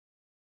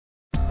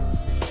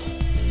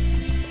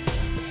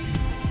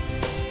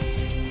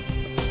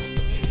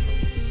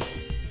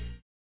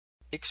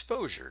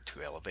Exposure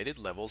to elevated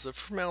levels of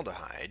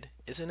formaldehyde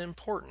is an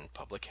important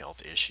public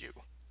health issue.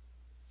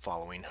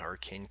 Following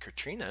Hurricane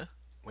Katrina,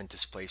 when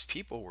displaced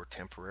people were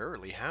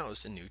temporarily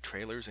housed in new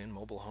trailers and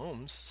mobile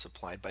homes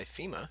supplied by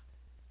FEMA,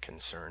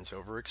 concerns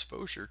over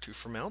exposure to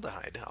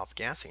formaldehyde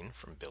off-gassing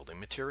from building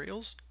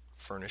materials,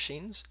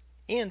 furnishings,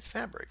 and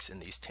fabrics in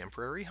these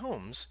temporary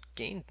homes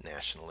gained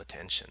national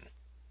attention.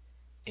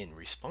 In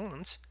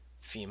response,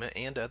 FEMA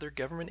and other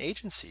government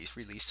agencies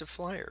released a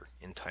flyer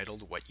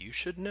entitled "What You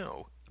Should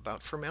Know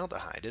About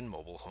Formaldehyde in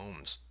Mobile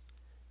Homes."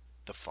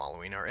 The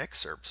following are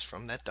excerpts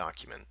from that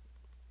document.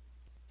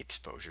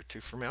 Exposure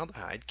to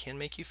formaldehyde can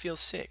make you feel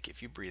sick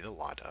if you breathe a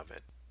lot of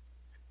it.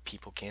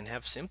 People can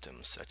have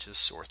symptoms such as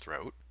sore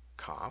throat,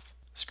 cough,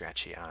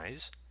 scratchy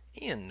eyes,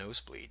 and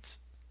nosebleeds.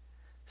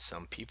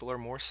 Some people are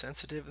more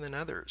sensitive than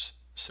others,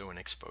 so an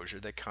exposure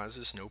that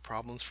causes no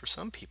problems for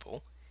some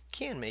people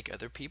can make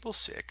other people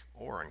sick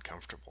or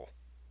uncomfortable.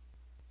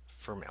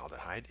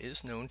 Formaldehyde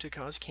is known to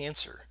cause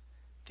cancer.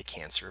 The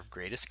cancer of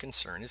greatest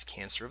concern is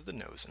cancer of the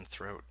nose and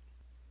throat.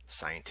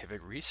 Scientific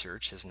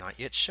research has not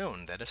yet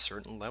shown that a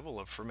certain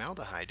level of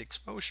formaldehyde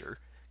exposure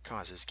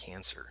causes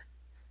cancer.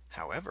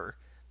 However,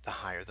 the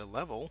higher the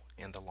level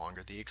and the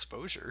longer the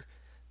exposure,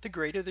 the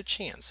greater the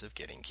chance of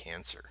getting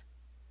cancer.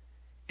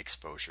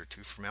 Exposure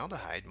to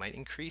formaldehyde might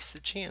increase the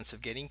chance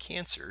of getting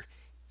cancer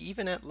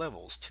even at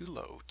levels too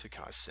low to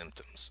cause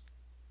symptoms.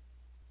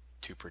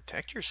 To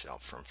protect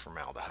yourself from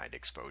formaldehyde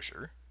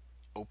exposure,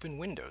 open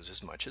windows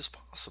as much as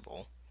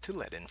possible to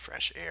let in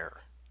fresh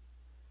air.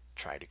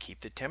 Try to keep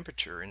the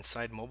temperature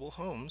inside mobile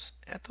homes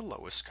at the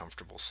lowest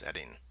comfortable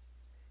setting.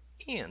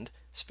 And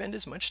spend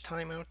as much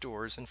time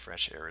outdoors in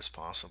fresh air as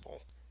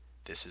possible.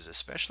 This is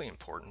especially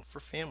important for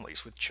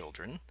families with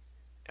children,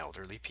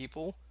 elderly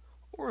people,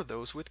 or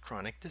those with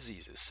chronic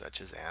diseases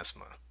such as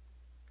asthma.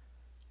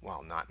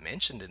 While not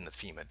mentioned in the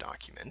FEMA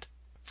document,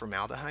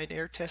 formaldehyde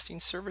air testing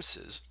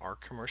services are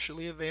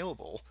commercially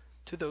available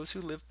to those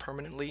who live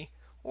permanently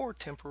or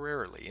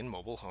temporarily in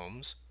mobile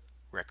homes,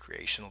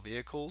 recreational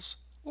vehicles,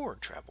 or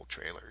travel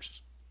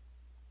trailers.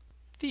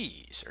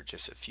 These are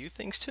just a few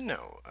things to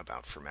know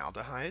about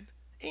formaldehyde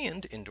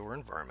and indoor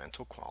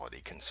environmental quality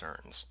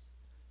concerns.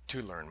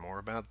 To learn more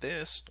about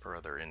this or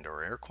other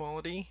indoor air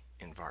quality,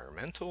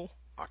 environmental,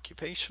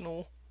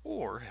 occupational,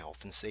 or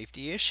health and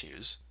safety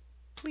issues,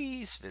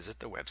 please visit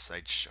the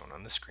websites shown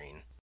on the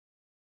screen.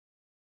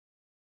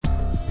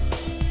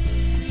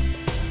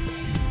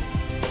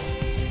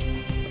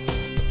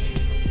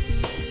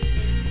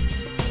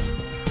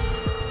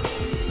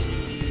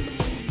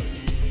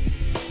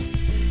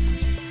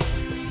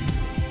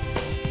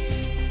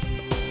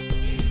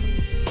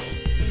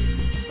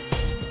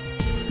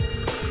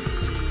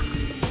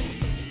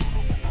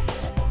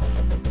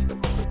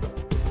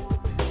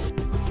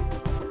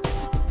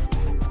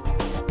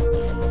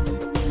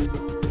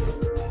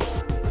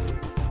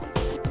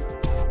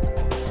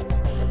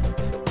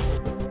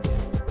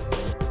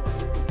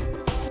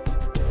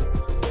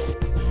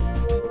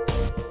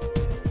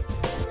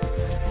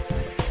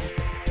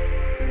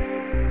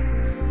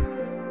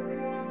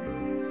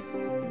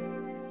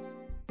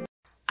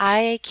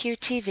 IAQ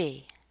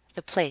TV,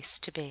 the place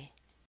to be.